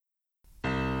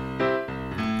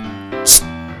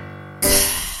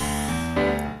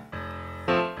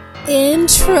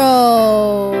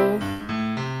Intro.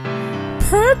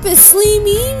 Purposely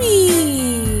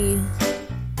Mimi.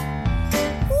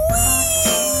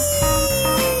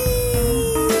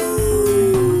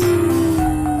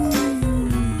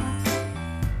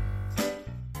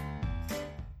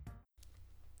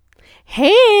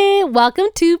 Hey, welcome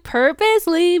to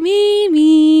Purposely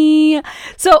Mimi.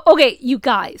 So, okay, you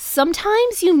guys,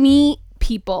 sometimes you meet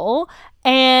people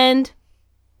and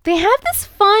they have this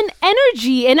fun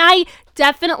energy, and I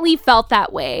definitely felt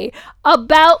that way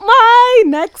about my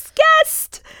next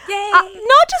guest. Yay!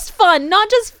 Not just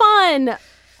fun,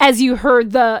 as you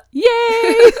heard the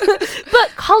yay,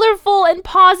 but colorful and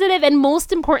positive, and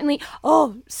most importantly,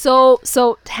 so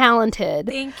talented.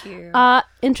 Thank you.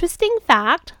 Interesting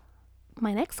fact,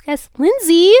 my next guest,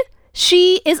 Lyndsey,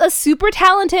 she is a super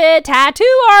talented tattoo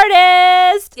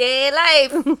artist. Yay,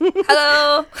 life.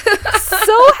 Hello.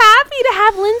 So happy to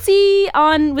have Lyndsey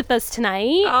on with us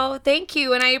tonight. Oh, thank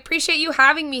you. And I appreciate you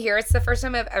having me here. It's the first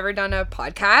time I've ever done a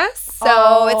podcast.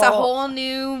 So It's a whole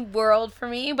new world for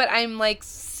me, but I'm like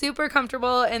super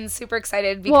comfortable and super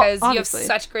excited because you have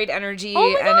such great energy.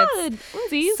 Oh my God, it's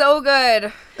Lyndsey. so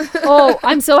good. Oh,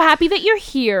 I'm so happy that you're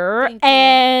here. Thank you.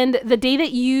 And the day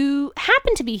that you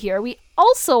happen to be here, we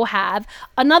also have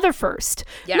another first.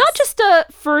 Yes. Not just a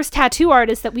first tattoo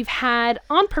artist that we've had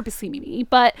on Purposely Mimi,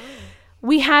 but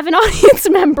we have an audience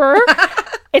member.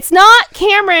 It's not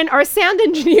Cameron, our sound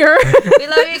engineer. We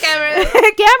love you, Cameron.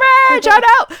 Cameron, shout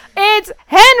out. It's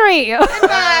Henry.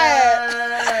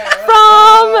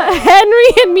 From Henry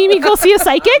and Mimi Go See a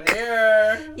Psychic.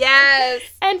 Yes.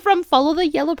 And from Follow the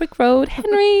Yellow Brick Road,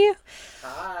 Henry.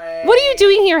 Hi. What are you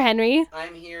doing here, Henry?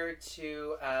 I'm here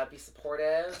to be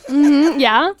supportive.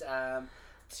 Yeah. And,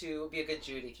 to be a good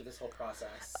Judy through this whole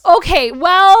process. Okay,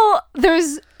 well,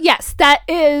 that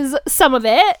is some of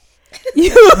it.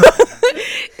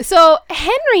 So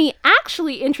Henry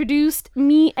actually introduced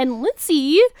me and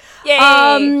Lyndsey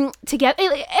together,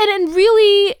 and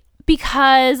really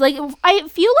because like I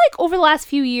feel like over the last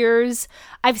few years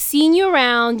I've seen you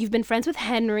around. You've been friends with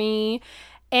Henry,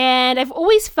 and I've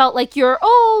always felt like you're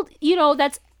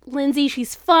that's Lyndsey.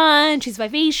 She's fun, she's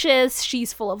vivacious,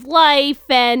 she's full of life,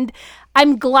 and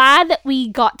I'm glad that we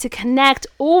got to connect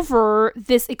over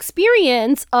this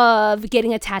experience of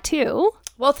getting a tattoo.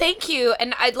 Well, thank you.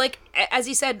 And I'd like, as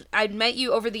you said, I'd met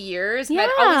you over the years. Yeah.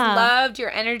 And I'd always loved your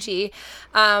energy.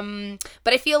 But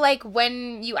I feel like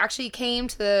when you actually came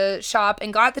to the shop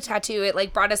and got the tattoo, it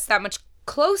like brought us that much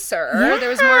closer. Yeah. There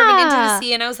was more of an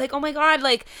intimacy, and I was like, oh my God,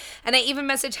 like, and I even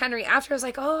messaged Henry after. I was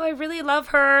like, oh, I really love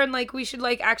her, and like we should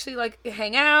like actually like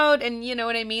hang out, and you know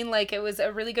what I mean, like it was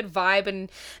a really good vibe. And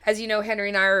as you know, Henry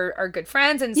and I are good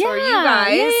friends, and so are you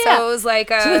guys. Yeah. So it was like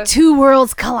So the two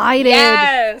worlds collided.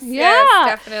 yes,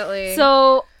 definitely.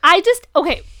 So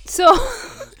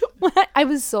I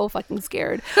was so fucking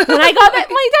scared when I got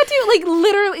my tattoo. Like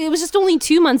literally, it was just only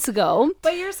 2 months ago.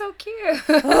 But you're so cute.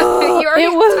 You already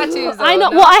have tattoos, though, I know.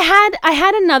 no? Well, I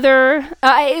had another.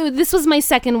 This was my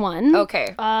second one.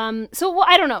 Okay. So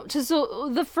I don't know. So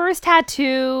the first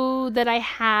tattoo that I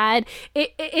had,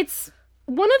 it's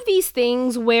one of these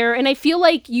things where, and I feel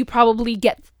like you probably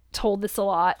get told this a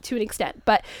lot to an extent,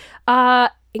 but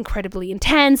incredibly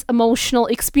intense emotional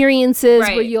experiences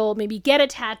where you'll maybe get a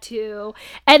tattoo,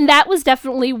 and that was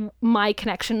definitely my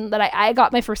connection. That I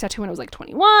got my first tattoo when I was like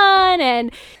 21, and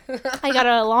I got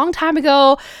it a long time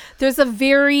ago. There's a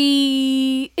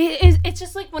it's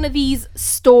just like one of these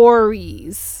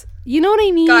stories, you know what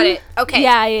I mean? Got it. Okay.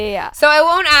 Yeah. So I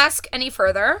won't ask any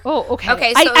further. Oh, okay.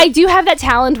 Okay, so I do have that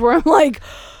talent where I'm like,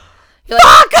 you're like,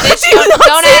 fuck! bitch,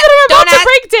 don't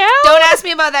ask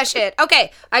me about that shit.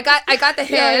 Okay, I got the hint.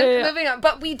 Yeah. Moving on.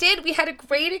 But we had a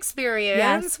great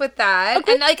experience with that.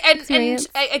 And like and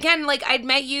again, like I'd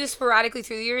met you sporadically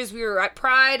through the years. We were at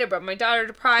Pride. I brought my daughter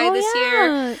to Pride this year.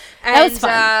 And that was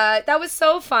fun. That was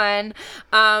so fun.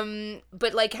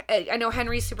 But like I know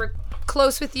Henry's super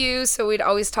close with you, so we'd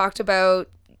always talked about,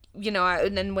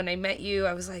 and then when I met you,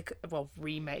 I was like,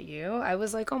 re-met you. I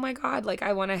was like, oh my God, like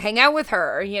I want to hang out with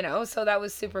her, so that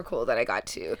was super cool that I got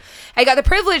the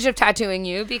privilege of tattooing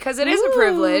you, because it is a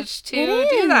privilege to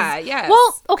do that. Yes.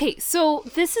 Well, okay, so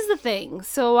this is the thing.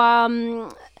 So,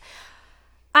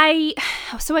 I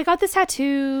got this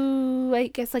tattoo, I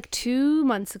guess like 2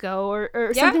 months ago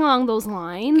or something along those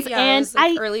lines. Yeah, and it was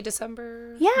like early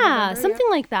December. Yeah, November, something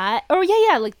like that. Or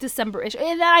like December-ish.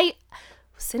 And I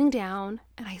was sitting down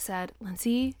and I said,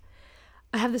 Lyndsey,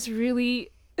 I have this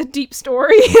really deep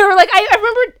story. Or like I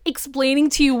remember explaining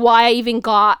to you why I even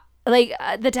got like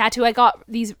the tattoo, I got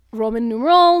these Roman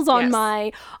numerals on Yes.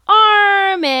 my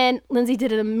arm, and Lyndsey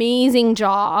did an amazing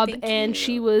job. Thank and you.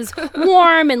 she was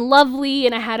warm and lovely,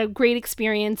 and I had a great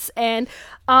experience. And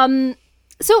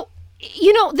so,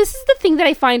 this is the thing that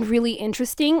I find really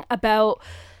interesting about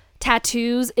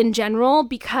tattoos in general,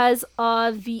 because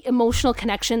of the emotional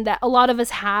connection that a lot of us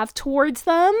have towards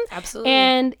them. Absolutely.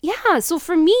 And yeah, so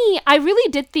for me, I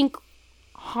really did think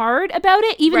hard about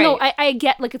it, even though I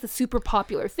get like it's a super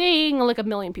popular thing, like a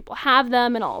million people have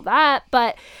them and all that.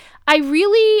 But I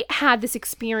really had this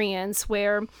experience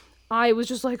where I was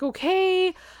just like,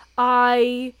 okay,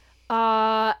 I'm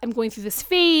going through this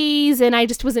phase, and I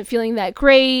just wasn't feeling that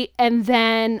great. And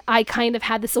then I kind of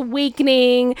had this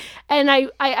awakening, and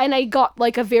I got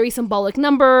like a very symbolic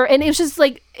number, and it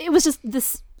was just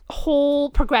this whole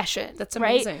progression. That's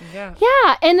right? amazing. Yeah.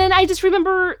 Yeah. And then I just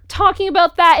remember talking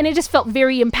about that, and it just felt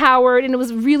very empowered, and it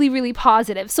was really, really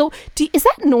positive. So is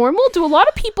that normal? Do a lot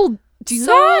of people do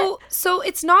that? So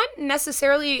it's not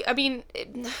necessarily, I mean,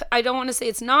 I don't want to say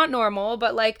it's not normal,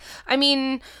 but like, I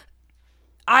mean,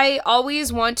 I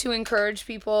always want to encourage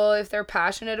people, if they're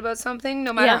passionate about something,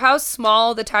 no matter how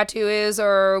small the tattoo is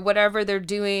or whatever they're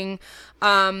doing.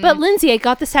 But Lyndsey, I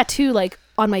got this tattoo like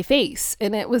on my face,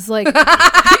 and it was like, is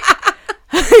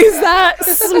that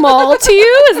small to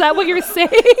you? Is that what you're saying?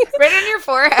 Right on your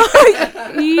forehead.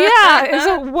 Yeah.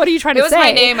 So what are you trying to say? It was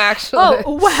my name, actually.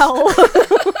 Oh, well.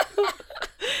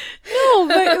 No,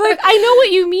 but like I know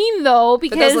what you mean though,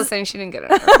 because For those listening, she didn't get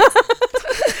it.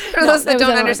 For those that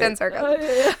don't understand sarcasm.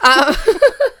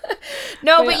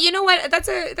 No, but you know what? That's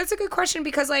a good question,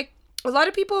 because like a lot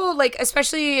of people, like,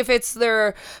 especially if it's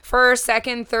their first,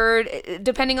 second, third,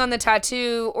 depending on the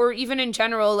tattoo, or even in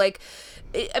general, like,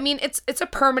 I mean, it's a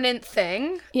permanent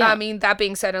thing. Yeah. I mean, that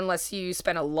being said, unless you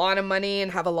spend a lot of money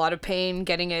and have a lot of pain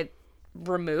getting it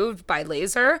removed by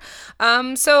laser.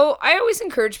 So I always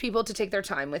encourage people to take their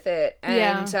time with it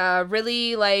and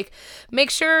really like make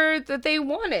sure that they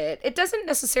want it. It doesn't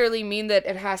necessarily mean that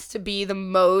it has to be the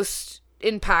most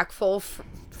impactful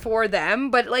for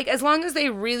them, but like as long as they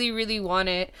really, really want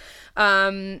it,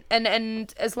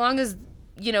 and as long as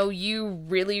you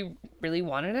really, really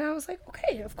wanted it, I was like,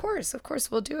 okay, of course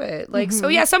we'll do it. Like, so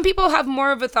yeah, some people have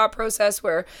more of a thought process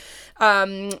where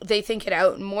they think it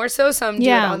out more so. Some do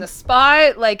it on the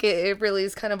spot. Like it really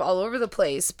is kind of all over the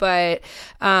place. But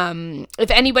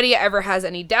if anybody ever has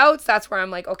any doubts, that's where I'm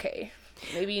like, okay,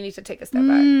 maybe you need to take a step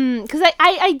back. Because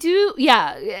I do,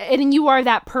 yeah. And you are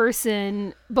that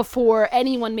person before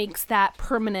anyone makes that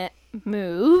permanent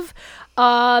move.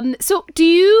 So do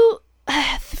you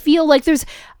feel like there's,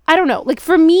 I don't know, like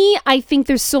for me, I think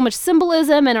there's so much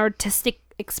symbolism and artistic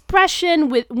expression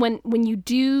with when you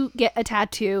do get a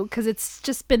tattoo, because it's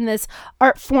just been this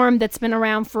art form that's been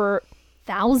around for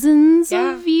thousands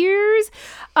of years.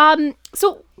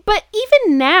 So, but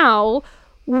even now,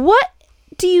 what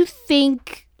do you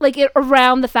think, like,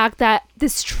 around the fact that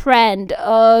this trend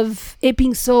of it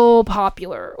being so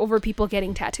popular over people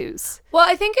getting tattoos? Well,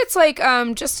 I think it's like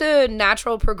just a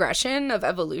natural progression of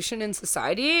evolution in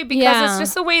society, because it's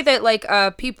just the way that like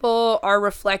people are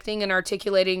reflecting and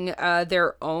articulating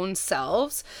their own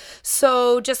selves.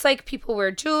 So just like people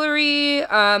wear jewelry,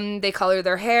 they color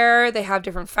their hair, they have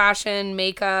different fashion,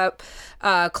 makeup,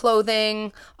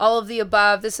 clothing, all of the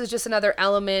above. This is just another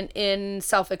element in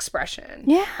self-expression.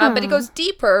 Yeah. But it goes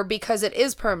deeper because it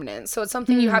is permanent. So it's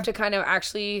something you have to kind of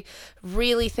actually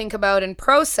really think about and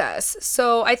process.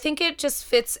 So I think it just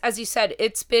fits, as you said,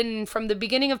 it's been from the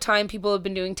beginning of time, people have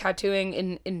been doing tattooing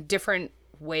in different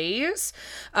ways,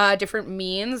 different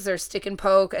means. There's stick and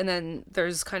poke, and then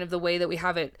there's kind of the way that we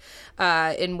have it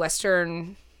in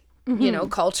Western,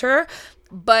 culture.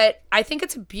 But I think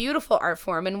it's a beautiful art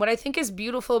form. And what I think is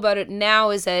beautiful about it now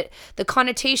is that the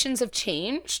connotations have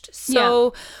changed.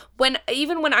 So when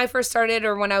I first started,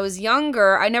 or when I was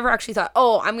younger, I never actually thought,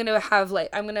 oh, I'm going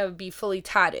to be fully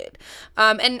tatted.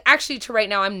 And actually to right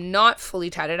now, I'm not fully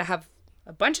tatted. I have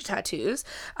a bunch of tattoos.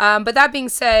 But that being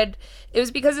said, it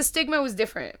was because the stigma was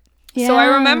different. Yeah. So I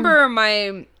remember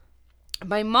my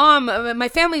mom, my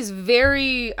family's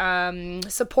very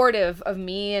supportive of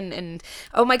me, and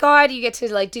oh my God, you get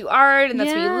to like do art, and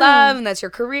that's what you love, and that's your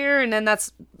career, and then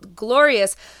that's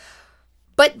glorious.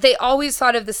 But they always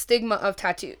thought of the stigma of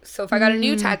tattoos. So if I got a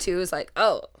new tattoo, it was like,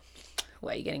 oh,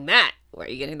 why are you getting that? Why are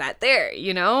you getting that there?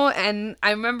 And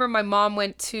I remember my mom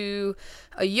went to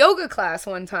a yoga class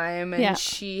one time, and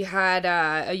she had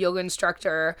a yoga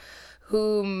instructor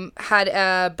who had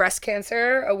a breast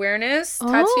cancer awareness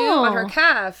tattoo on her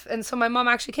calf. And so my mom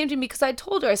actually came to me because I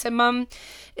told her, I said, Mom,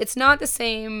 it's not the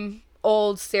same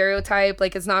old stereotype,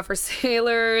 like it's not for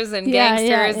sailors and Yeah,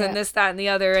 gangsters yeah. and this, that, and the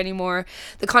other anymore.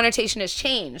 The connotation has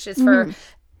changed. It's for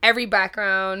every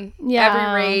background,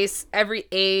 every race, every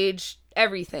age,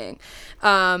 everything,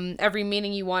 every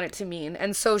meaning you want it to mean.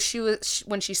 And so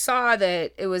when she saw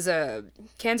that it was a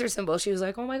cancer symbol, she was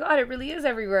like, oh my God, it really is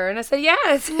everywhere. And I said,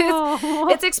 yes,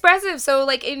 it's expressive. So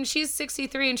like, and she's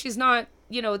 63 and she's not,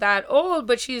 you know, that old,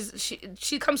 but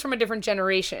she comes from a different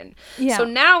generation. Yeah. So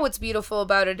now what's beautiful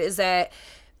about it is that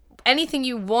anything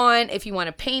you want, if you want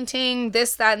a painting,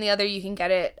 this, that, and the other, you can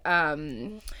get it.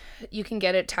 You can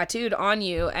get it tattooed on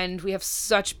you, and we have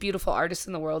such beautiful artists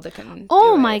in the world that can.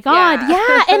 Oh do my it. God,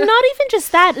 yeah, and not even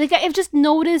just that. Like I've just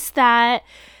noticed that,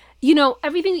 you know,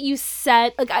 everything that you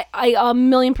said, like I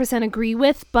 1,000,000% agree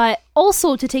with, but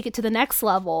also to take it to the next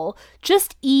level,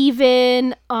 just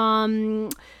even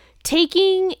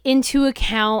taking into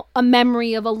account a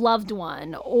memory of a loved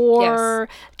one or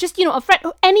just, you know, a friend,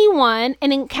 anyone,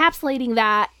 and encapsulating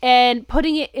that and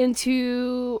putting it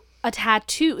into a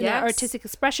tattoo, an artistic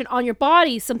expression on your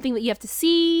body, something that you have to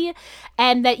see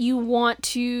and that you want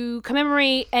to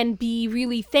commemorate and be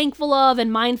really thankful of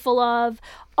and mindful of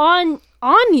on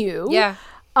you. Yeah.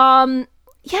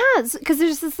 Because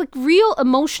there's this like real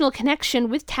emotional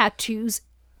connection with tattoos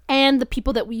and the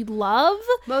people that we love.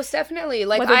 Most definitely.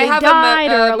 Like whether I they have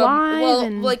died or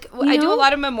alive. I do a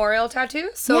lot of memorial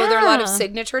tattoos. So there are a lot of Yeah.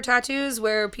 signature tattoos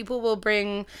where people will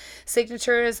bring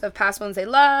signatures of past ones they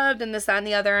loved and this, that, and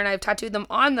the other, and I've tattooed them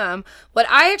on them. What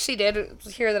I actually did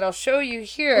here that I'll show you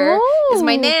here is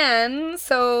my nan.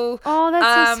 So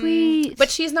that's so sweet. But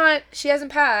she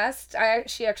hasn't passed.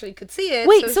 She actually could see it.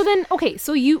 Wait, so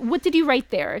what did you write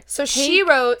there? So she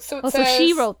wrote so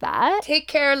she wrote that. Take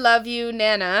care, love you,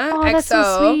 Nana. Oh, XO. that's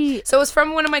so sweet. So it was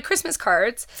from one of my Christmas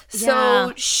cards. Yeah.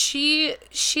 So she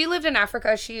lived in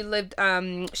Africa. She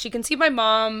conceived my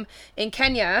mom in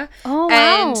Kenya. Oh,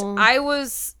 and wow. I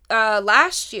was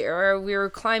last year we were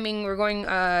going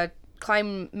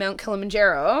climb Mount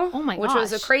Kilimanjaro. Oh my which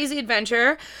was a gosh. crazy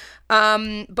adventure.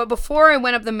 But before I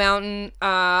went up the mountain,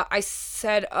 I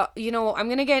said, you know, I'm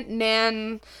gonna get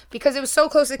Nan because it was so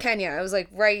close to Kenya. I was like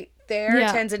right there,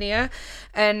 Tanzania,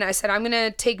 and I said I'm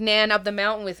gonna take Nan up the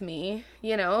mountain with me.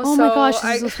 You know, Oh so my gosh,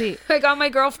 this is so sweet. I got my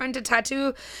girlfriend to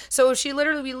tattoo. So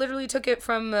we literally took it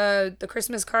from the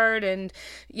Christmas card, and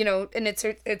you know, and it's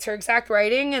her exact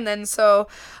writing. And then so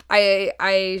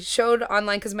I showed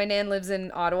online because my nan lives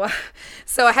in Ottawa,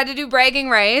 so I had to do bragging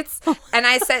rights. And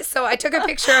I said, so I took a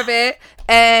picture of it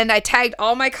and I tagged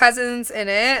all my cousins in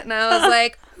it, and I was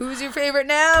like, "Who's your favorite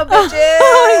now,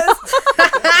 bitches?"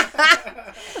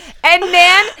 And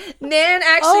Nan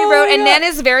actually wrote, and Nan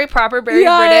is very proper, very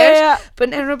British. Yeah. But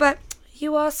Nan wrote back,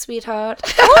 "You are, sweetheart."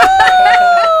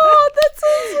 Oh, that's so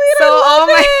sweet. So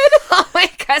I love all my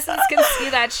cousins can see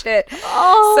that shit.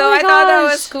 Oh, so my I thought that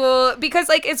gosh. was cool because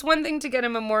like it's one thing to get a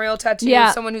memorial tattoo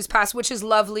of someone who's passed, which is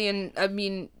lovely, and I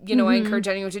mean, you know, I encourage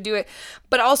anyone to do it.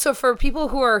 But also for people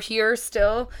who are here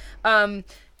still,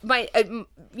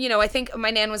 you know, I think my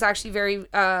nan was actually very,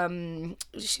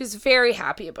 she was very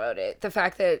happy about it. The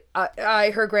fact that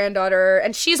her granddaughter,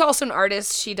 and she's also an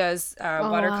artist. She does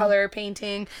watercolor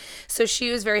painting. So she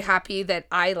was very happy that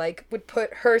I like would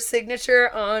put her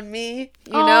signature on me,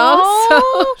 you know?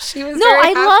 So she was very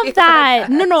happy love about that.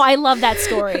 No, I love that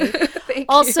story. Thank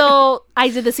Also, I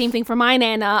did the same thing for my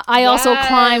Nana. I also Yes.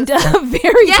 climbed a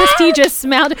very prestigious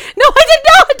mountain. No, I did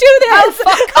not do this. Oh,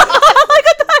 like,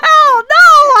 what the hell? No.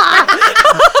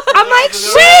 I'm like,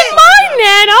 Shit, my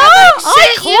Nana. I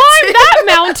shit, you climbed that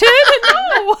mountain.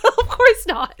 No, of course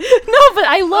not. No, but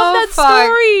I love that fuck.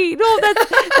 story. No,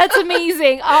 that's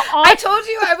amazing. I told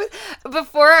you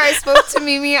before I spoke to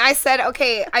Mimi, I said,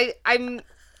 okay, I'm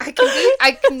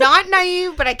not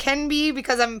naive, but I can be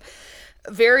because I'm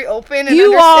very open. And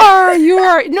You are. No,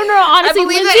 I honestly,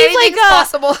 believe that Lyndsey's anything's like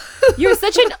possible. you're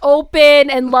such an open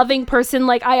and loving person.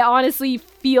 Like, I honestly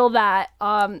feel that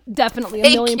definitely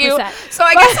Thank 1,000,000%. you. So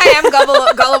I guess I am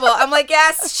gullible. I'm like,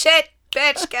 yes, shit,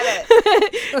 bitch, get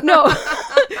it. No.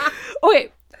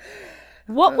 Okay.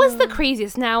 What was the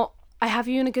craziest? Now, I have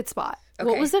you in a good spot.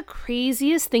 What Okay. was the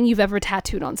craziest thing you've ever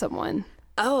tattooed on someone?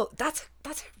 Oh, that's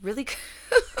a really good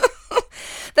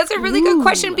that's a really good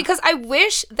question because I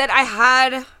wish that I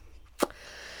had.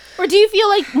 Or do you feel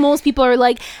like most people are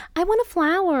like, I want a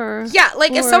flower? Yeah,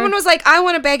 like if Or- someone was like, I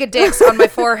want a bag of dicks on my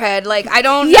forehead, like I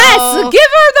don't Yes, know. give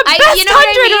her the best You know what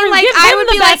I 100 mean? or Like give I him would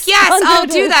the be like, best yes, I'll 100.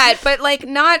 do that. But like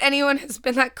not anyone has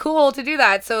been that cool to do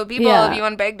that. So people, Yeah. if you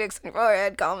want bag dicks on your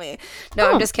forehead, call me. No,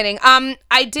 I'm just kidding. I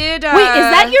did. Wait, is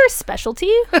that your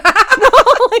specialty?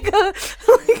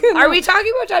 Are we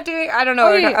talking about tattooing? I don't know.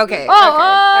 Okay. Okay.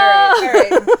 Oh, okay.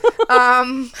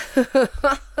 All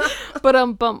right. But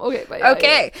okay, but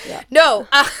Okay. yeah. No.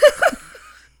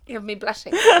 You have me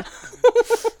blushing.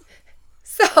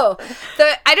 So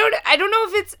I don't know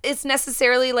if it's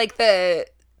necessarily like the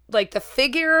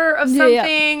figure of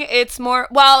something. It's more,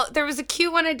 well, there was a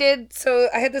cute one I did. So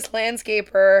I had this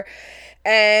landscaper,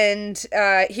 and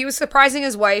he was surprising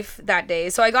his wife that day.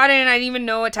 So I got in, I didn't even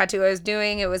know what tattoo I was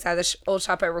doing. It was at the old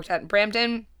shop I worked at in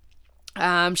Brampton.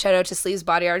 Shout out to Sleeves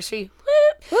Body Artistry.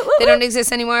 They don't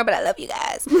exist anymore, but I love you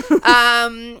guys.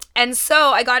 And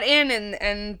so I got in,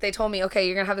 and they told me, okay,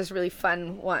 you're gonna have this really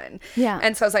fun one. Yeah.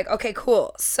 And so I was like, okay,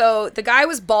 cool. So the guy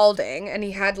was balding, and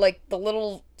he had like the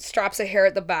little straps of hair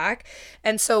at the back.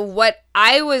 And so what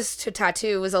I was to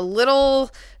tattoo was a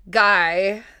little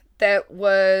guy that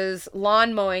was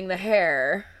lawn mowing the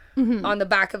hair on the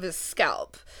back of his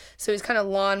scalp. So he's kind of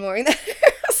lawn mowing the hair.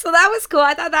 So that was cool.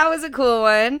 I thought that was a cool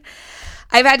one.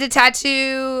 I've had to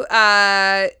tattoo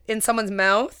in someone's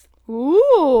mouth.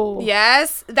 Ooh.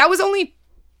 Yes. That was only...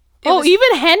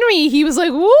 even Henry, he was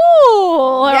like,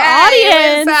 "Ooh, our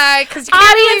audience,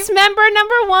 audience member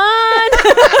number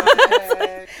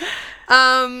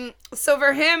 1." So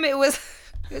for him, it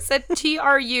said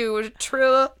TRU,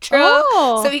 true.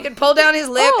 Oh. So he could pull down his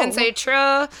lip and say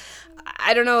true.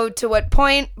 I don't know to what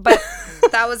point, but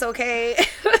that was okay.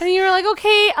 And you were like,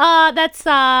 okay, that's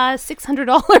 $600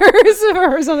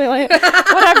 or something like that.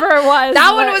 Whatever it was.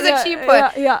 That one was a cheap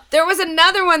one. Yeah. There was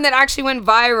another one that actually went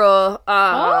viral.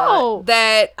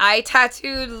 That I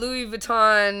tattooed Louis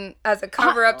Vuitton as a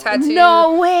cover-up tattoo.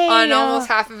 No way. On almost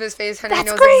half of his face. Henry That's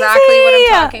knows crazy. exactly what I'm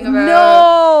talking about.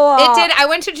 No. It did. I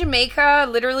went to Jamaica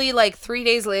literally like 3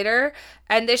 days later.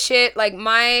 And this shit, like,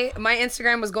 my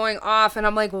Instagram was going off, and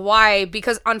I'm like, why?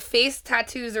 Because on face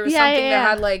tattoos, there was something that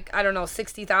had, like, I don't know,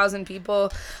 60,000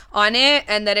 people on it,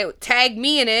 and that it tagged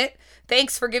me in it.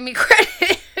 Thanks for giving me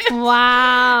credit.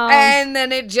 Wow. And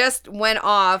then it just went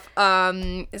off.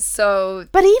 So.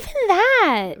 But even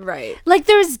that. Right. Like,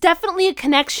 there's definitely a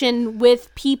connection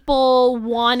with people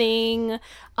wanting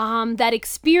that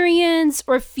experience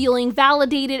or feeling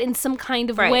validated in some kind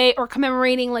of way, or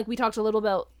commemorating, like we talked a little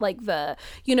about, like the,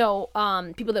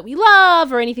 people that we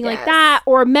love or anything like that,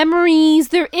 or memories.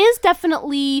 There is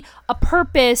definitely a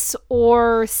purpose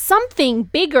or something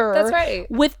bigger. That's right.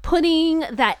 With putting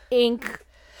that ink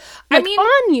on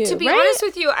you. To be honest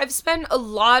with you, I've spent a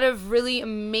lot of really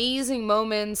amazing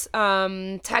moments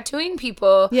tattooing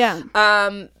people. Yeah.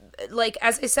 Like,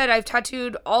 as I said, I've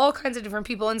tattooed all kinds of different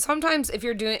people, and sometimes if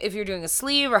you're doing a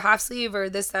sleeve or half sleeve or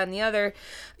this, that, and the other,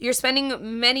 you're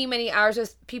spending many, many hours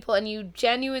with people, and you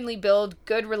genuinely build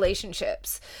good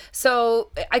relationships. So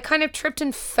I kind of tripped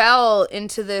and fell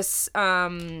into this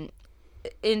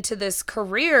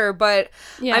career, but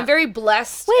I'm very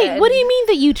blessed. Wait, what do you mean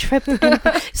that you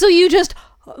tripped? So you just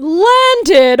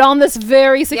landed on this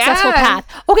very successful path.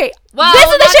 Okay, well, this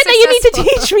is the shit that you need to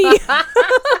teach me.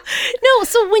 No,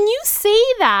 so when you say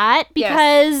that,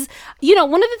 because,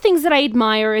 one of the things that I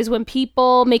admire is when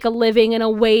people make a living in a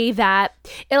way that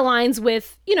it aligns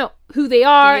with, who they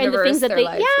are, the universe, and the things that they,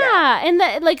 life, and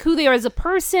that, like, who they are as a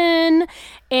person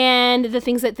and the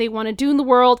things that they want to do in the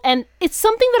world. And it's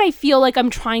something that I feel like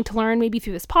I'm trying to learn maybe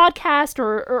through this podcast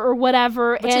or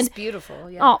whatever. Which is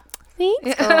beautiful. Yeah. Oh,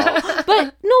 thanks,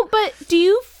 girl. But do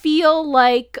you feel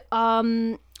like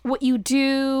what you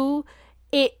do,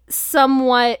 it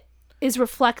somewhat is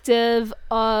reflective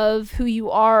of who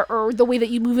you are, or the way that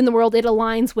you move in the world, it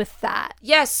aligns with that?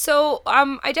 Yes, so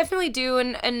I definitely do,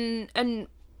 and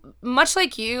much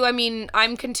like you, I mean,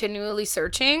 I'm continually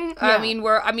searching.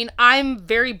 Yeah. I'm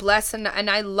very blessed, and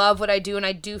I love what I do, and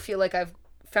I do feel like I've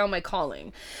found my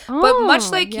calling. But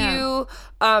much like you,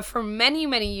 for many,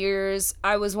 many years,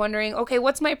 I was wondering, okay,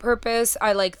 what's my purpose?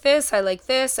 I like this.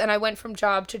 And I went from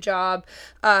job to job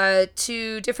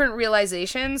to different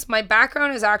realizations. My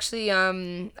background is actually,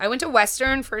 I went to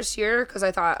Western first year because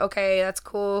I thought, okay, that's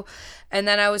cool. And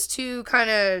then I was too kind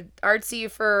of artsy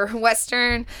for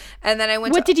Western. And then I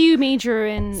went What did you major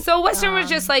in? So Western was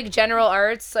just like general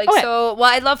arts.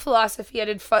 I love philosophy. I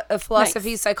did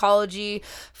philosophy, psychology,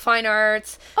 fine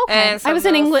arts. Okay. And I was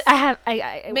in English.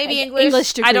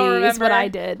 English degree. I don't remember. Is what I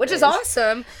did. Which is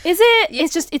awesome. Is it? Yeah.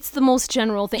 It's the most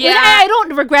general thing. Yeah. Like, I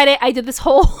don't regret it. I did this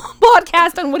whole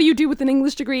podcast on what do you do with an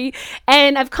English degree.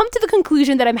 And I've come to the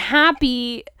conclusion that I'm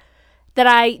happy that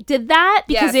I did that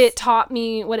because it taught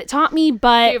me what it taught me,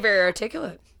 but... You're very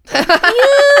articulate. Ain't good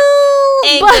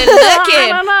looking.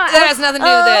 That has nothing to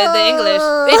do with the English.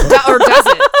 Or does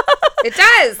it? It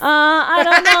does. I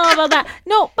don't know about that.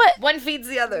 No, but... One feeds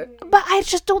the other. But I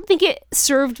just don't think it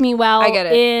served me well. I get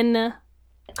it. In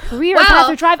career path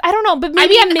or drive. I don't know, but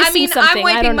maybe I'm missing something. I'm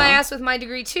wiping I don't know. my ass with my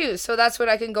degree too, so that's what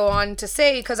I can go on to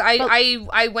say, because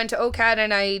I went to OCAD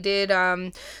and I did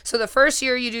so the first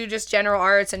year you do just general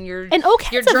arts and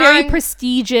OCAD's a very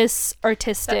prestigious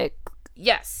artistic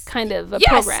kind of a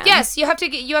program. Yes, you have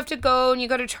to go and you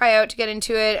got to try out to get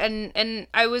into it, and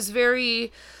I was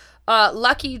very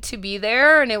lucky to be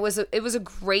there, and it was a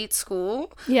great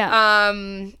school. Yeah.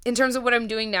 In terms of what I'm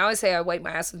doing now, I say I wipe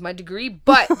my ass with my degree,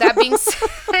 but that being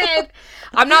said,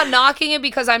 I'm not knocking it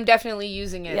because I'm definitely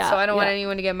using it. So I don't want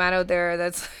anyone to get mad out there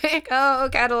that's like, oh,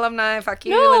 OCAD alumni, fuck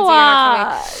you, Lyndsey, you're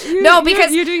not coming. No,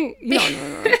 because you're doing no.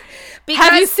 Because,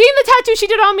 have you seen the tattoo she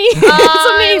did on me? It's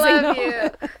amazing. I love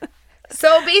you.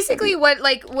 So basically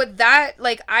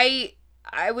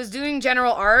I was doing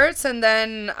general arts, and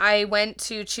then I went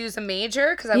to choose a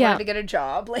major because I wanted to get a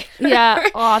job later. Yeah,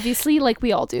 obviously, like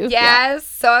we all do. Yes. Yeah.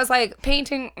 So I was like,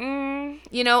 painting, and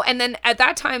then at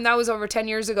that time, that was over 10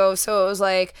 years ago. So it was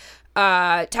like,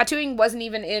 tattooing wasn't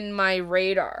even in my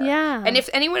radar. Yeah. And if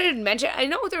anyone had mentioned, I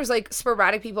know there was like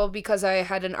sporadic people because I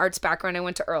had an arts background. I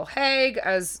went to Earl Haig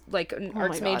as like an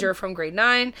arts major from grade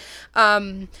 9.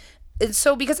 And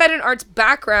so because I had an arts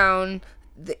background,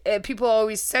 people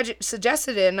always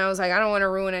suggested it, and I was like, I don't want to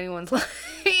ruin anyone's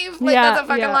life. That's a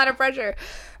fucking lot of pressure.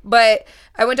 But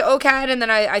I went to OCAD, and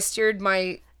then I steered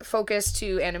my focus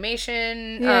to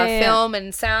animation, film,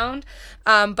 and sound.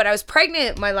 But I was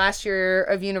pregnant my last year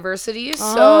of university,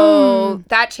 so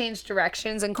that changed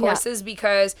directions and courses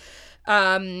because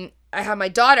I had my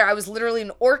daughter. I was literally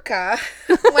an orca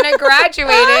when I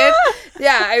graduated.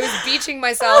 I was beaching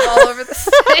myself all over the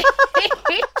stage.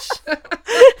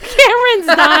 Cameron's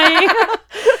dying.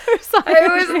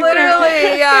 It was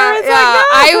literally,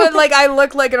 I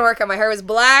looked like an orca. My hair was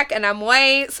black and I'm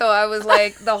white, so I was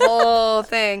like the whole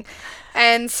thing.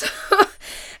 And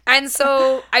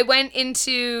so I went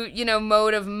into,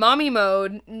 mode of mommy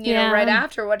mode, right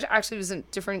after, which actually was a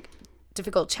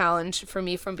difficult challenge for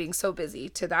me from being so busy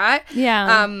to that.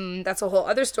 Yeah. That's a whole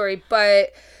other story.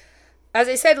 But as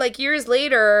I said, like years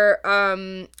later,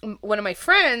 one of my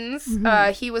friends,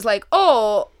 he was like,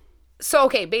 oh, so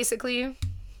okay, basically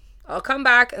I'll come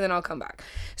back and then I'll come back.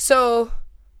 So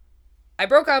I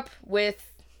broke up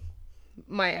with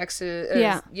my ex,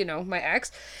 my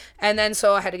ex. And then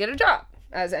so I had to get a job,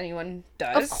 as anyone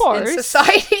does, of course, in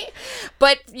society.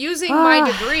 But using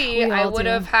my degree, I would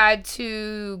have had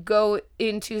to go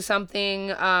into something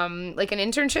like an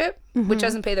internship, which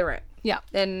doesn't pay the rent. Yeah.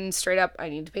 And straight up, I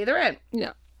need to pay the rent.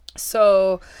 Yeah.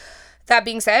 So that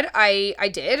being said, I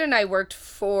did, and I worked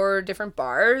for different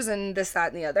bars and this,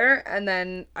 that, and the other. And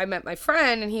then I met my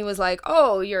friend, and he was like,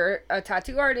 oh, you're a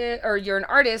tattoo artist, or you're an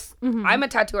artist. I'm a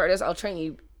tattoo artist. I'll train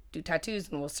you. Do tattoos,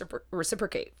 and we'll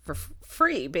reciprocate for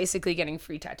free, basically getting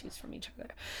free tattoos from each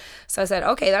other. So I said,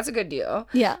 okay, that's a good deal.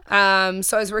 Yeah.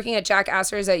 So I was working at Jack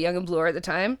Astor's at Young and Bloor at the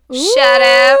time. Ooh. Shout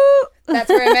out. That's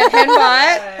where I met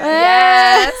Henbot.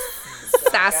 Yes.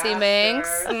 Sassy Manx.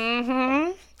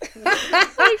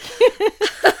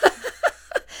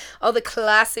 Oh, the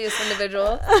classiest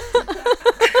individual.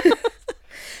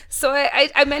 So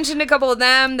I mentioned a couple of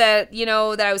them that,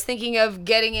 that I was thinking of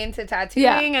getting into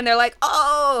tattooing, and they're like,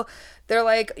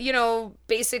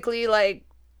 basically like,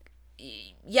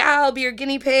 I'll be your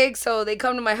guinea pig. So they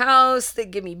come to my house, they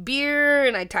give me beer,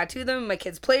 and I tattoo them in my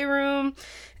kid's playroom.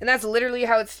 And that's literally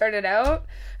how it started out.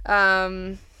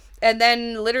 And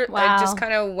then literally I just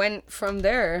kind of went from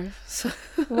there.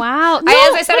 Wow. As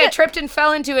I said, I tripped and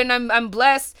fell into it, and I'm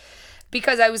blessed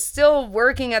because I was still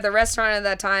working at the restaurant at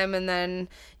that time, and then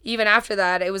even after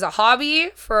that, it was a hobby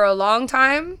for a long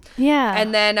time. Yeah.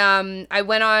 And then I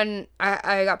went on,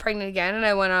 I got pregnant again, and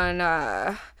I went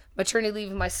on maternity leave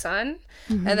with my son.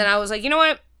 And then I was like, you know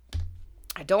what?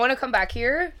 I don't want to come back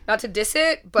here. Not to diss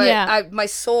it, but my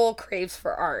soul craves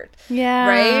for art. Yeah.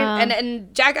 Right?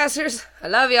 And Jack Astor's, I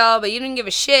love y'all, but you didn't give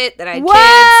a shit that I had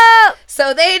kids.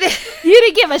 So they did. You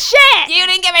didn't give a shit. You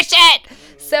didn't give a shit.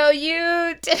 So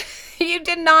you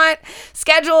did not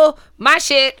schedule my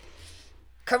shit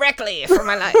correctly for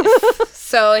my life.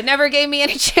 So it never gave me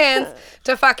any chance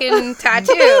to fucking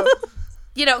tattoo.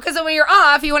 Because when you're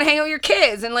off, you want to hang out with your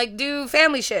kids and like do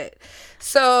family shit.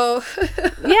 So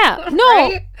yeah, no.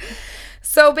 Right?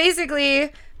 So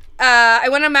basically, I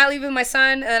went on mat leave with my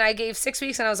son, and I gave 6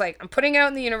 weeks, and I was like, I'm putting it out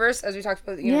in the universe, as we talked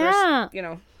about the universe,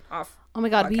 off. Oh my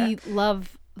God, podcast. We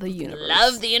love the universe.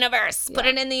 Love the universe. Put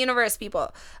it in the universe,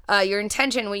 people. Your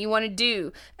intention, what you want to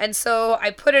do. And so I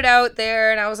put it out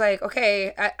there, and I was like,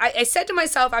 okay. I said to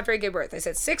myself after I gave birth, I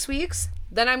said 6 weeks,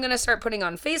 then I'm going to start putting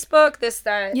on Facebook, this,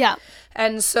 that. Yeah.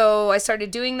 And so I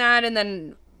started doing that, and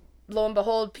then lo and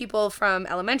behold, people from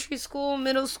elementary school,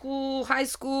 middle school, high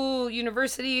school,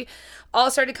 university, all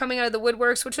started coming out of the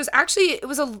woodworks, which was actually, it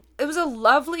was a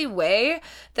lovely way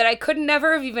that I could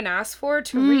never have even asked for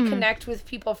to reconnect with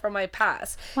people from my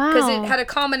past. Because it had a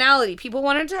commonality. People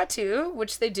wanted a tattoo,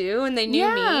 which they do, and they knew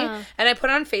me. And I put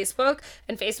it on Facebook,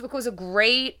 and Facebook was a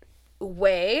great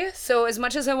way. So as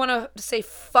much as I want to say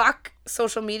fuck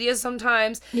social media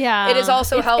sometimes, it has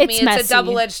also helped me. It's a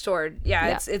double-edged sword.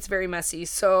 It's very messy.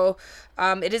 So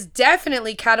it has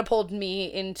definitely catapulted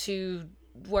me into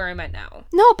where I'm at now.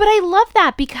 No, but I love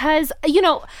that because, you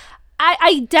know,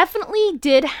 I definitely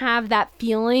did have that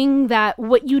feeling that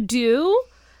what you do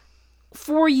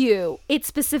for you, it's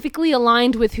specifically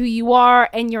aligned with who you are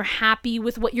and you're happy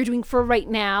with what you're doing for right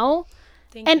now.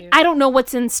 Thank you. I don't know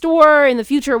what's in store in the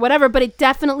future or whatever, but it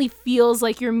definitely feels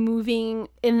like you're moving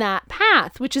in that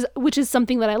path, which is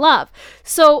something that I love.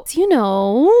 So, you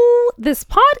know, this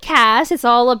podcast is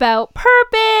all about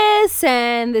purpose,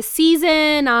 and this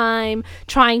season I'm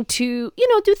trying to, you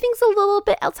know, do things a little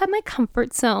bit outside my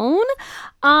comfort zone.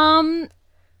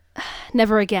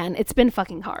 Never again. It's been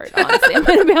fucking hard, honestly. I'm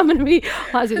gonna be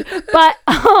honest with you. But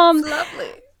It's lovely.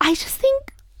 I just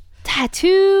think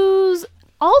tattoos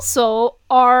also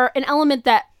are an element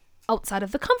that outside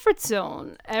of the comfort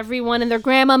zone. Everyone and their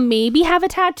grandma maybe have a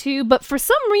tattoo, but for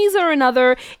some reason or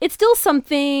another, it's still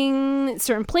something,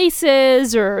 certain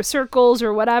places or circles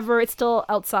or whatever, it's still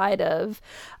outside of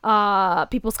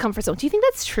people's comfort zone. Do you think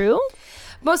that's true?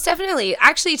 Most definitely.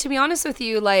 Actually, to be honest with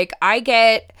you, like, I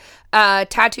get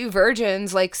tattoo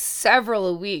virgins like several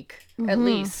a week at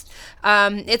least.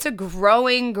 It's a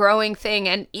growing thing,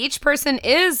 and each person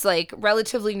is like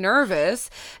relatively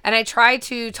nervous, and I try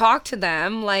to talk to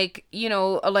them like, you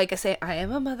know, like I say, I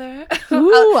am a mother.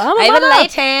 I have a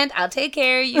light hand, I'll take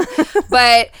care of you.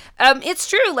 But it's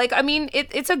true. Like, I mean,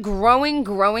 it's a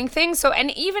growing thing. So,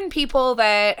 and even people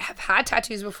that have had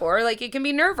tattoos before, like, it can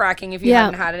be nerve-wracking if you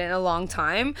haven't had it in a long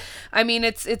time. I mean,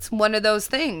 it's one of those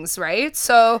things, right?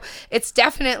 So it's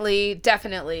definitely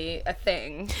a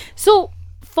thing. So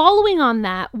following on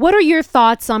that, what are your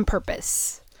thoughts on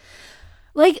purpose?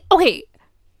 Like, okay,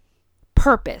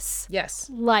 purpose. Yes.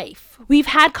 Life. We've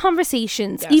had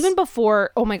conversations even before,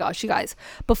 oh my gosh, you guys,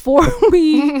 before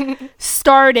we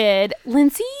started,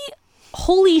 Lyndsey,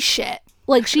 holy shit.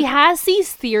 Like, she has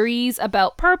these theories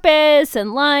about purpose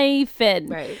and life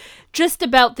and just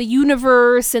about the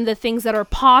universe and the things that are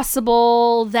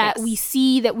possible that we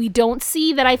see, that we don't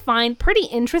see, that I find pretty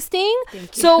interesting.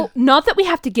 So not that we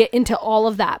have to get into all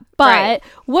of that, but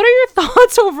what are your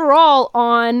thoughts overall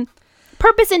on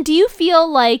purpose? And do you feel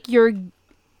like you're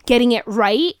getting it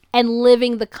right and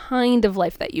living the kind of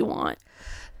life that you want?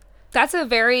 That's a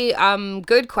very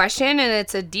good question, and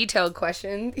it's a detailed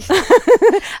question.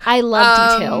 I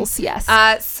love details,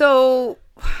 yes. So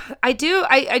I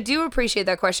do appreciate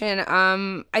that question.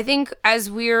 I think as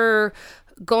we're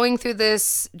going through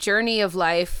this journey of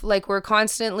life, like, we're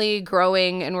constantly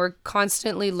growing and we're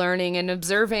constantly learning and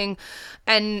observing,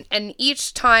 and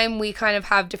each time we kind of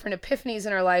have different epiphanies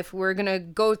in our life, we're gonna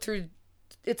go through.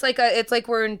 It's like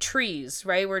we're in trees,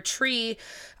 right? We're a tree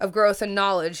of growth and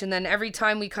knowledge. And then every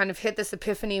time we kind of hit this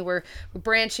epiphany, we're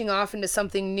branching off into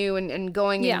something new and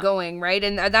going and going, right?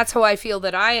 And that's how I feel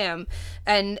that I am.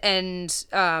 And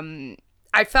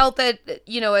I felt that,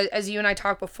 you know, as you and I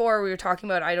talked before, we were talking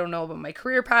about, I don't know about my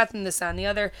career path and this, that, and the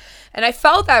other. And I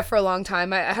felt that for a long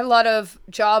time. I had a lot of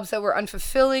jobs that were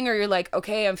unfulfilling, or you're like,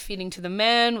 okay, I'm feeding to the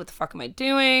man. What the fuck am I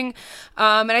doing?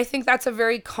 And I think that's a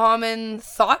very common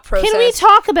thought process. Can we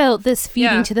talk about this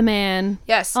feeding to the man?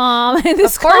 Yes.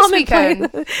 This of course we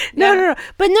can. No.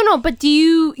 But do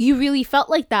you really felt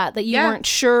like that you weren't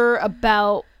sure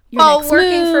about your next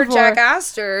working move, for Jack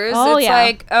Astor's, it's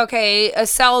like, okay,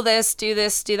 sell this, do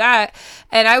that.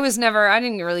 And I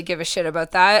didn't really give a shit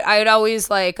about that. I'd always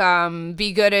like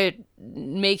be good at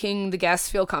making the guests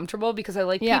feel comfortable because I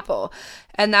like people.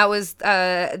 And that was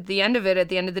the end of it. At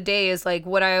the end of the day, is like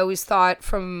what I always thought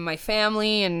from my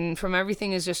family and from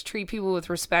everything, is just treat people with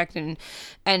respect, and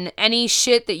any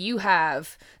shit that you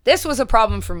have. This was a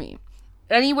problem for me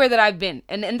anywhere that I've been.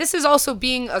 And this is also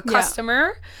being a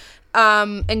customer.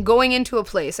 And going into a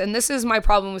place, and this is my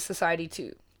problem with society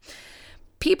too.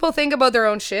 People think about their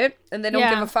own shit and they don't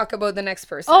give a fuck about the next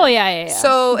person. Oh yeah.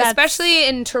 So especially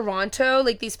in Toronto,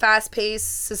 like these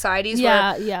fast-paced societies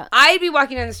where I'd be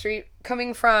walking down the street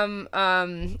coming from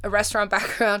a restaurant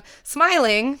background,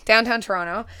 smiling downtown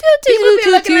Toronto. People would be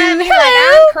looking at me like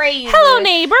I'm crazy. Hello,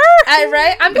 neighbor.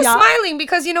 Right? I'm just smiling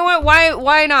because, you know what?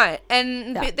 Why not?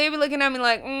 And they'd be looking at me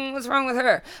like, what's wrong with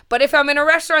her? But if I'm in a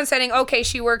restaurant setting, okay,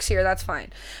 she works here, that's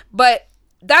fine. But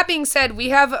that being said, we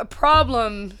have a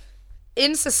problem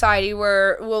in society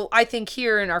where, well, I think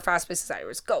here in our fast-paced society,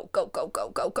 where it's go, go, go, go,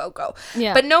 go, go, go.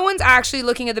 Yeah. But no one's actually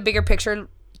looking at the bigger picture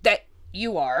that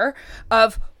you are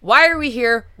of why are we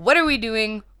here? What are we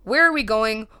doing? Where are we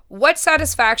going? What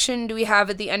satisfaction do we have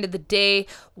at the end of the day?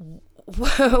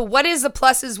 What is the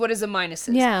pluses? What is the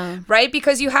minuses? Yeah. Right?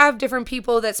 Because you have different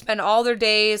people that spend all their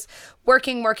days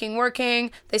working.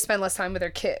 They spend less time with their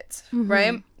kids,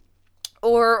 right?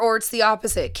 Or it's the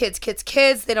opposite. Kids.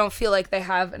 They don't feel like they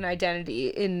have an identity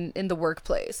in the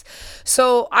workplace.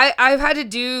 So I've had to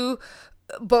do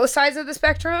both sides of the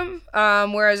spectrum.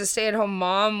 Whereas a stay-at-home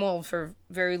mom, well, for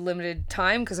very limited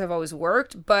time because I've always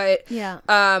worked, but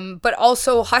but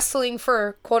also hustling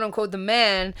for quote unquote the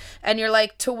man. And you're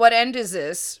like, to what end is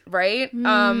this, right?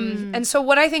 And so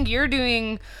what I think you're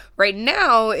doing right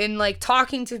now in like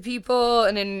talking to people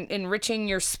and in enriching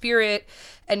your spirit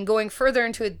and going further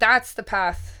into it, that's the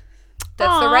path.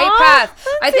 That's the right path.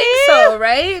 I think so,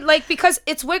 right? Like, because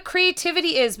it's what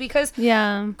creativity is, because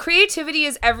creativity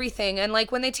is everything. And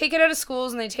like when they take it out of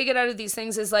schools and they take it out of these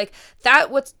things is like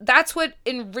that's what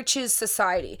enriches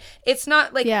society. It's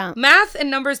not like math and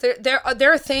numbers, they're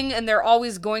a thing and they're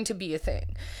always going to be a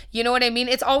thing. You know what I mean?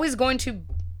 It's always going to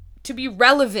be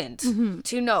relevant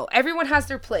to know. Everyone has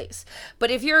their place.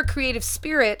 But if you're a creative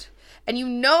spirit and you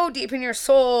know deep in your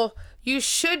soul you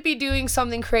should be doing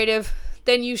something creative,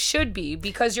 then you should be,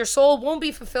 because your soul won't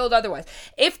be fulfilled otherwise.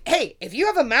 If you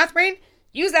have a math brain,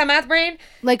 use that math brain.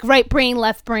 Like right brain,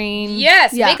 left brain.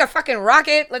 Yes, make a fucking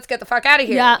rocket. Let's get the fuck out of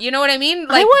here. Yeah. You know what I mean?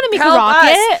 Like, I want to make a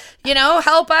rocket.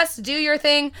 Help us do your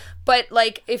thing. But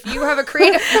like, if you have a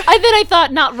creative, I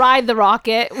thought not ride the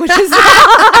rocket, which is I'm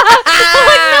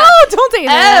like, no, don't say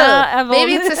that.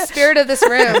 Maybe it's the spirit of this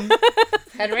room,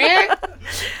 Henry.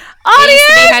 Audience, used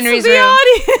to be Henry's room.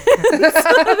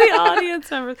 The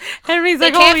audience members. Henry's they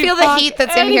like, can't feel the heat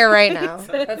that's in here right now.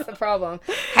 That's the problem.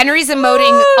 Henry's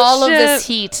emoting all of this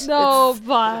heat. No,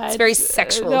 but it's very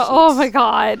sexual. No, oh my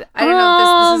god. I don't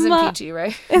know if this isn't PG,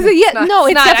 right? Is it? Yeah, no,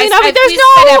 it's definitely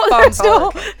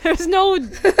not. There's no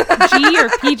G or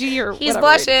PG or He's whatever.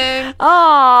 Blushing.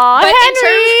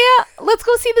 Oh, Henry, let's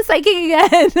go see the psychic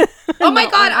again. Oh my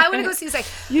god, I want to go see a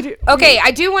psychic. You do. Okay,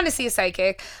 I do want to see a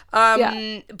psychic.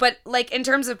 But like in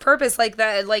terms of purpose, like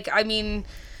that, like I mean,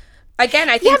 again,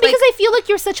 I think because I feel like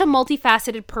you're such a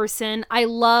multifaceted person. I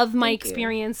love my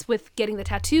experience with getting the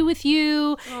tattoo with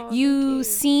you. You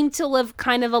seem to live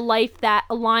kind of a life that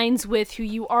aligns with who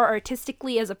you are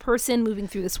artistically as a person moving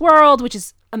through this world, which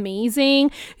is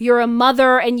amazing. You're a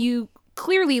mother, and you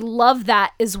clearly love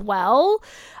that as well.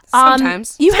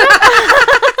 Sometimes you have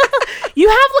you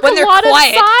have like a lot of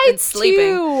sides too.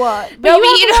 But you have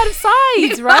a lot of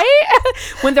sides, right?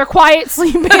 When they're quiet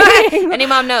sleeping. Any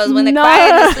mom knows when they're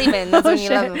quiet and sleeping. That's when you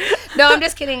love them. No, I'm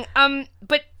just kidding.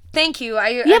 But thank you. I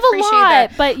appreciate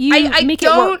that. But you make it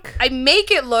work. I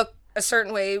make it look a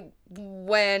certain way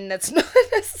when that's not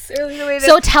necessarily the way it is.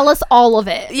 So tell us all of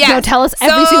it. Yeah. Tell us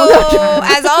every single thing.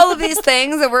 As all of these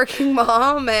things, a working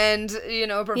mom and,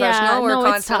 professional, we're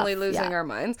constantly losing our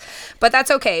minds. But that's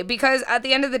okay, because at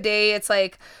the end of the day, it's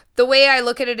like, the way I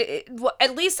look at it,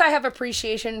 at least I have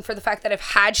appreciation for the fact that I've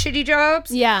had shitty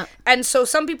jobs. Yeah. And so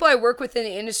some people I work with in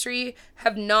the industry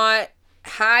have not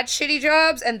had shitty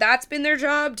jobs, and that's been their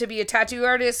job, to be a tattoo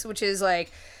artist, which is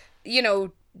like,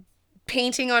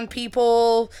 painting on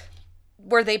people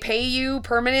where they pay you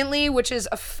permanently, which is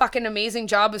a fucking amazing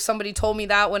job if somebody told me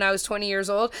that when I was 20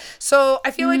 years old. So I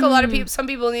feel like a lot of people, some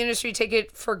people in the industry take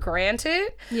it for granted.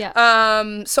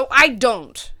 Yeah. So I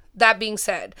don't. That being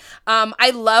said,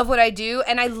 I love what I do,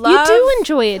 and I love. You do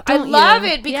enjoy it, don't you? I love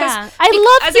it because I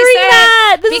love hearing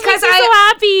that. This makes me so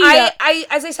happy. I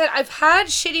as I said, I've had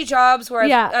shitty jobs where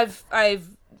I've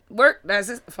worked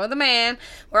for the man.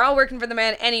 We're all working for the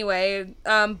man anyway.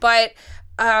 But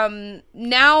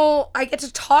now I get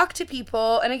to talk to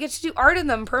people and I get to do art in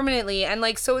them permanently, and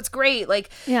like, so it's great.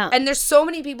 Like, and there's so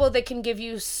many people that can give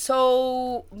you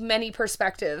so many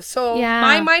perspectives. So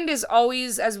my mind is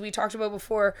always, as we talked about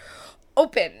before,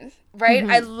 open, right?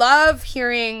 I love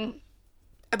hearing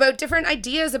about different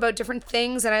ideas, about different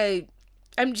things, and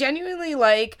I'm genuinely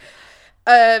like,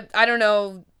 I don't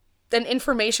know, an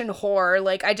information whore.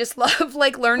 Like, I just love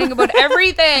like learning about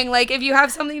everything. Like, if you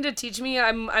have something to teach me,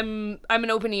 I'm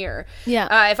an open ear.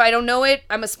 Yeah. If I don't know it,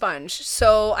 I'm a sponge.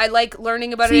 So I like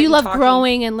learning about it. So you love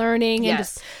growing and learning and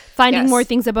just finding more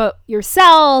things about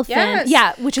yourself. Yes.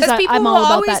 And which is I'm all about that too. People will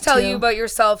always tell you about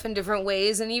yourself in different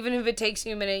ways, and even if it takes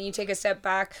you a minute and you take a step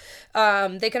back,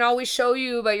 they can always show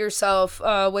you about yourself,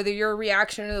 whether you're a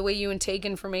reaction or the way you intake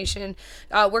information.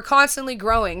 We're constantly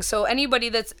growing. So anybody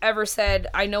that's ever said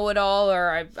I know it all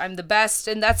or I'm the best,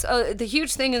 and that's the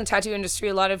huge thing in the tattoo industry.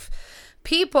 A lot of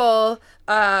people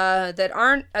that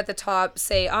aren't at the top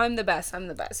say, I'm the best.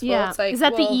 Well, it's like, is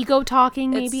that the ego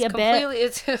talking maybe a bit?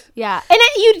 It's Yeah. And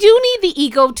you do need the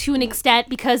ego to an extent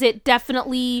because it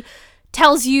definitely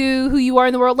tells you who you are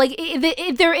in the world. Like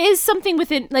there is something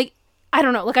within, like, I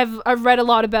don't know, like I've read a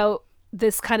lot about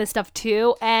this kind of stuff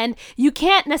too, and you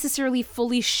can't necessarily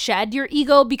fully shed your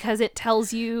ego because it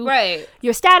tells you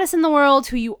your status in the world,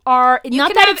 who you are.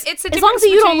 Not that it's as long as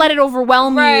you don't let it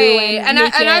overwhelm you. And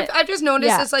I've just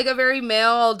noticed it's like a very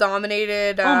male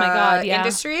dominated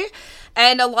industry,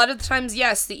 and a lot of the times,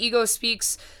 yes, the ego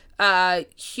speaks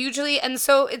hugely, and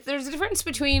so there's a difference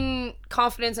between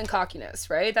confidence and cockiness,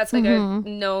 right? That's like a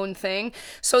known thing.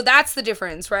 So that's the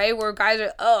difference, right? Where guys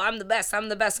are, oh, I'm the best.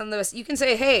 You can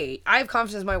say, hey, I have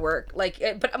confidence in my work,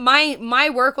 but my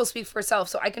work will speak for itself,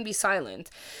 so I can be silent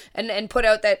and put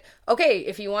out that, okay,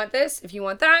 if you want this, if you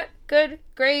want that, good,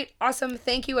 great, awesome,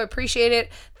 thank you, I appreciate it.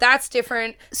 That's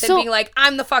different than being like,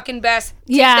 I'm the fucking best.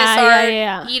 Take this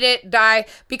art, eat it, die.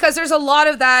 Because there's a lot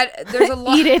of that. There's a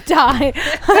lot. Eat it, die.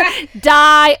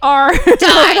 Die, art.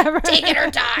 Die. Take it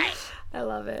or die. I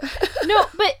love it. No,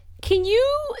 but can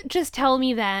you just tell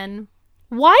me then,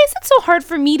 why is it so hard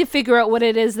for me to figure out what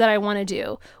it is that I want to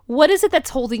do? What is it that's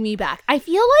holding me back? I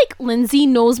feel like Lyndsey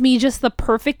knows me just the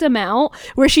perfect amount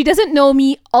where she doesn't know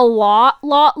me a lot.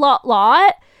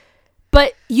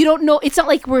 But you don't know, it's not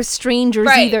like we're strangers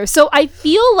either. So I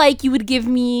feel like you would give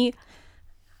me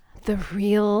the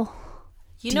real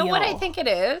You know what I think it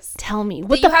is? Tell me.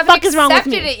 What the fuck is wrong with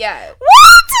me? You haven't accepted it yet.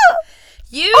 What?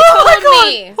 You told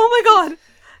me. Oh my god.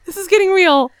 This is getting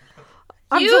real.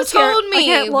 You told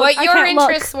me what your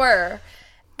interests were.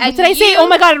 What did I say? Oh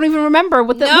my god, I don't even remember.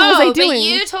 What was I doing? But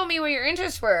you told me what your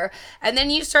interests were. And then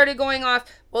you started going off,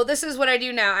 well, this is what I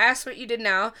do now. I asked what you did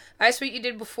now. I asked what you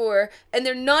did before. And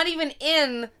they're not even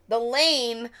in the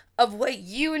lane of what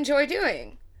you enjoy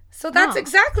doing. So that's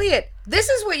exactly it. This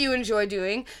is what you enjoy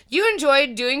doing. You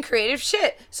enjoy doing creative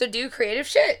shit. So do creative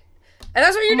shit. And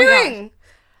that's what you're doing.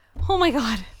 Oh my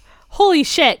god. Holy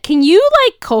shit. Can you,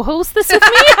 like, co-host this with me?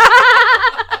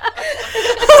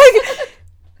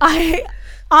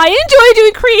 I enjoy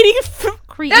doing creative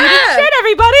shit,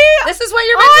 everybody. This is what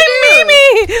you're meant to do. I'm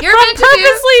Mimi. You're meant to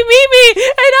purposely Mimi,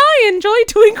 and I enjoy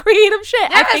doing creative shit.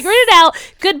 Yes. I figured it out.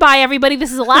 Goodbye, everybody.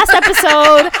 This is the last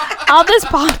episode of this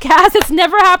podcast. It's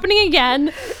never happening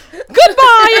again.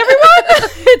 Goodbye,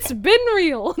 everyone. It's been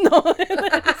real. No,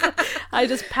 I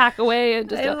just pack away and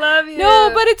just. I love you.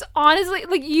 No, but it's honestly,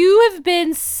 like, you have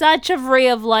been such a ray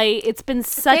of light. It's been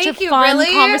such a fun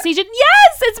conversation.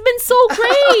 Yes, it's been so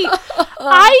great.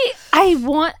 I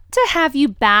want to have you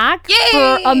back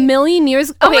for a million years.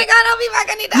 Okay, oh my god, I'll be back.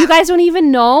 I need that. You guys don't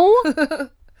even know.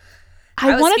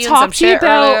 I want to talk to you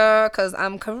about because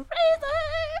I'm crazy.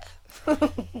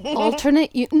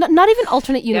 Alternate, not even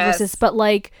alternate universes, but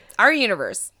like our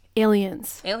universe.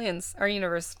 Aliens, our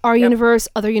universe, universe,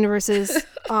 other universes,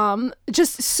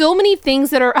 just so many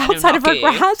things that are outside of our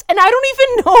grasp, and I don't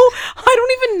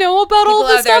even know about all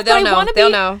this stuff. They'll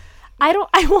know.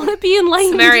 I want to be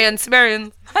enlightened.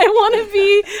 Sumerian. I want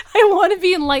to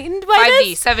be enlightened by 5D,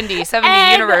 this.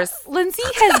 70 universe. Lyndsey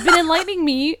has been enlightening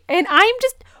me, and I'm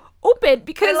just open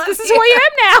because this is who I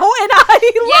am now, and I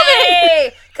love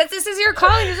it. Because this is your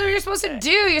calling. This is what you're supposed to do.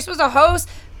 You're supposed to host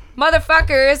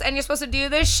motherfuckers, and you're supposed to do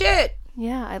this shit.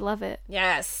 Yeah, I love it.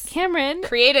 Yes. Cameron.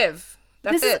 Creative.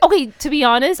 That's it. Okay, to be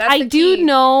honest, I do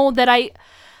know that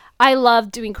I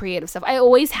love doing creative stuff. I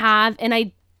always have, and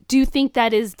I do think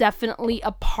that is definitely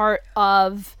a part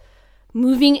of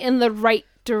moving in the right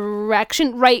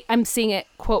direction. Right, I'm seeing it,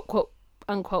 quote, quote,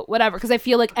 unquote, whatever, because I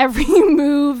feel like every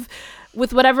move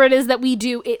with whatever it is that we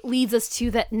do, it leads us to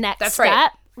that next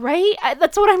step. Right?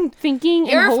 That's what I'm thinking.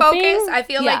 Your focus, I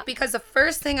feel like, because the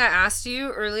first thing I asked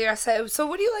you earlier, I said, so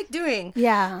what do you like doing?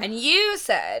 Yeah. And you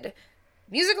said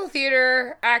musical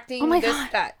theater, acting,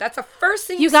 that. That's the first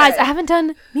thing you guys, I haven't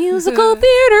done musical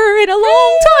theater in a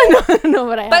long time. No,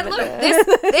 but I haven't. But look,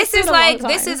 this is like,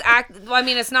 this is well, I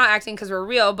mean, it's not acting because we're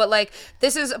real, but like,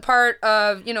 this is a part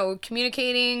of,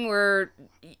 communicating.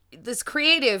 This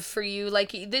creative for you.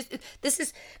 Like, this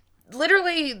is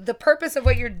literally the purpose of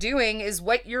what you're doing is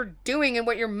what you're doing and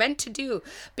what you're meant to do,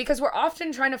 because we're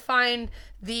often trying to find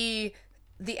the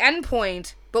end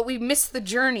point, but we miss the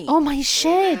journey. Oh my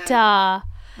shit.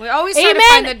 We always try to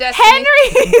find the destiny. Henry,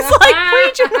 he's like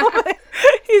preaching.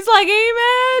 He's like,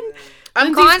 amen.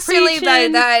 I'm constantly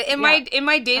like that in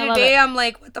my day to day. I'm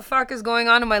like, what the fuck is going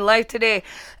on in my life today?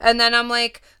 And then I'm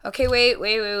like, okay,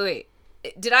 wait.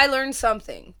 Did I learn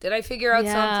something? Did I figure out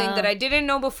something that I didn't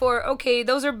know before? Okay,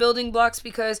 those are building blocks,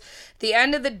 because the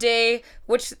end of the day,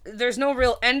 which there's no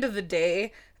real end of the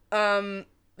day,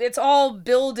 it's all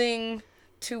building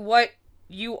to what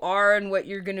you are and what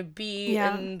you're gonna be,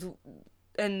 Yeah.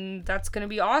 and that's gonna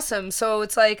be awesome. So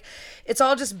it's like, it's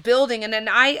all just building. And then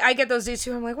I get those days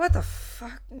too. I'm like, what the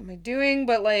fuck am I doing?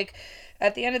 But like,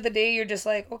 at the end of the day, you're just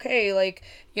like, okay, like,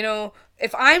 you know,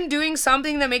 if I'm doing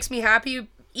something that makes me happy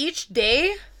each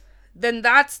day, then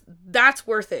that's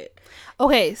worth it.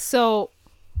 Okay, so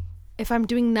if I'm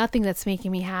doing nothing that's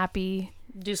making me happy,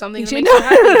 Do something that makes you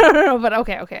happy. no, but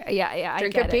okay, yeah,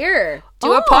 Drink I get a it. beer.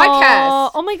 Do a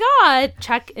podcast. Oh my god,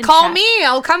 check and Call check. me.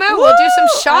 I'll come out. We'll do some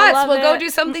Woo! I shots. love We'll go it. do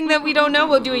something that we don't know.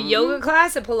 We'll do a yoga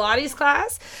class, a Pilates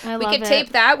class. I We love could it.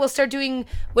 tape that. We'll start doing,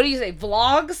 what do you say,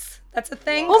 vlogs? That's a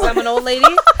thing. 'Cause I'm an old lady.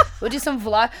 We'll do some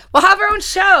vlog. We'll have our own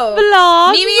show.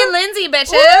 Vlogs. Mimi and Lyndsey,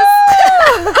 bitches.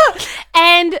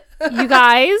 And you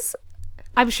guys,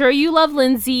 I'm sure you love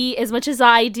Lyndsey as much as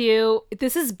I do.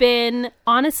 This has been,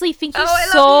 honestly, thank you I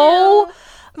so love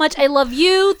much. I love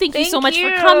you. Thank you Thank so much you.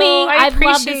 for coming. I I've loved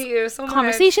appreciate this you so much.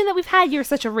 conversation that we've had. You're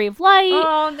such a ray of light.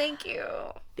 Oh, thank you.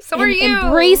 So are you.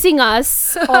 Embracing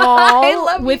us all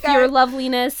love you with your guys.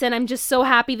 loveliness, and I'm just so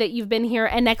happy that you've been here.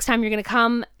 And next time you're gonna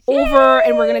come over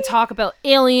and we're gonna talk about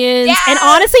aliens. Yes. And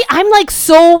honestly, I'm like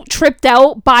so tripped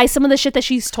out by some of the shit that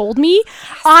she's told me.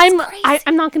 I'm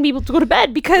not gonna be able to go to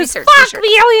bed because Research.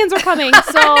 the aliens are coming. So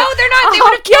No, they're not. They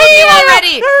would have killed you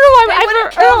already. No, They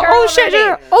would've killed her oh shit!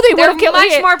 already. Oh, they would They're have killed much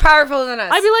me. more powerful than us.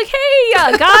 I'd be like,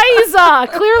 hey, guys,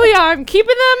 clearly I'm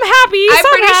keeping them happy. I'm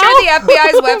pretty somehow. sure the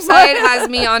FBI's website has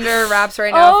me under wraps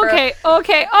right now. Oh, okay. All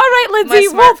right, my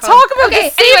Lyndsey. We'll smartphone. talk about Okay,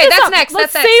 this. Save anyway, this that's up. next,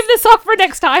 Let's that's save this up for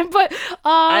next time. But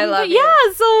I love yeah.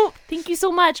 you. So thank you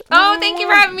so much. Oh, thank you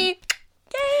for having me.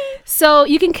 So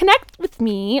you can connect with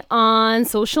me on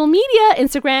social media,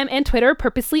 Instagram and Twitter,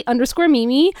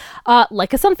 purposely_Mimi.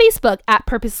 Like us on Facebook at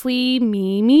purposely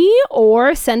Mimi,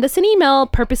 or send us an email,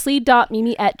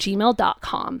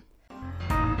 purposely.mimi@gmail.com.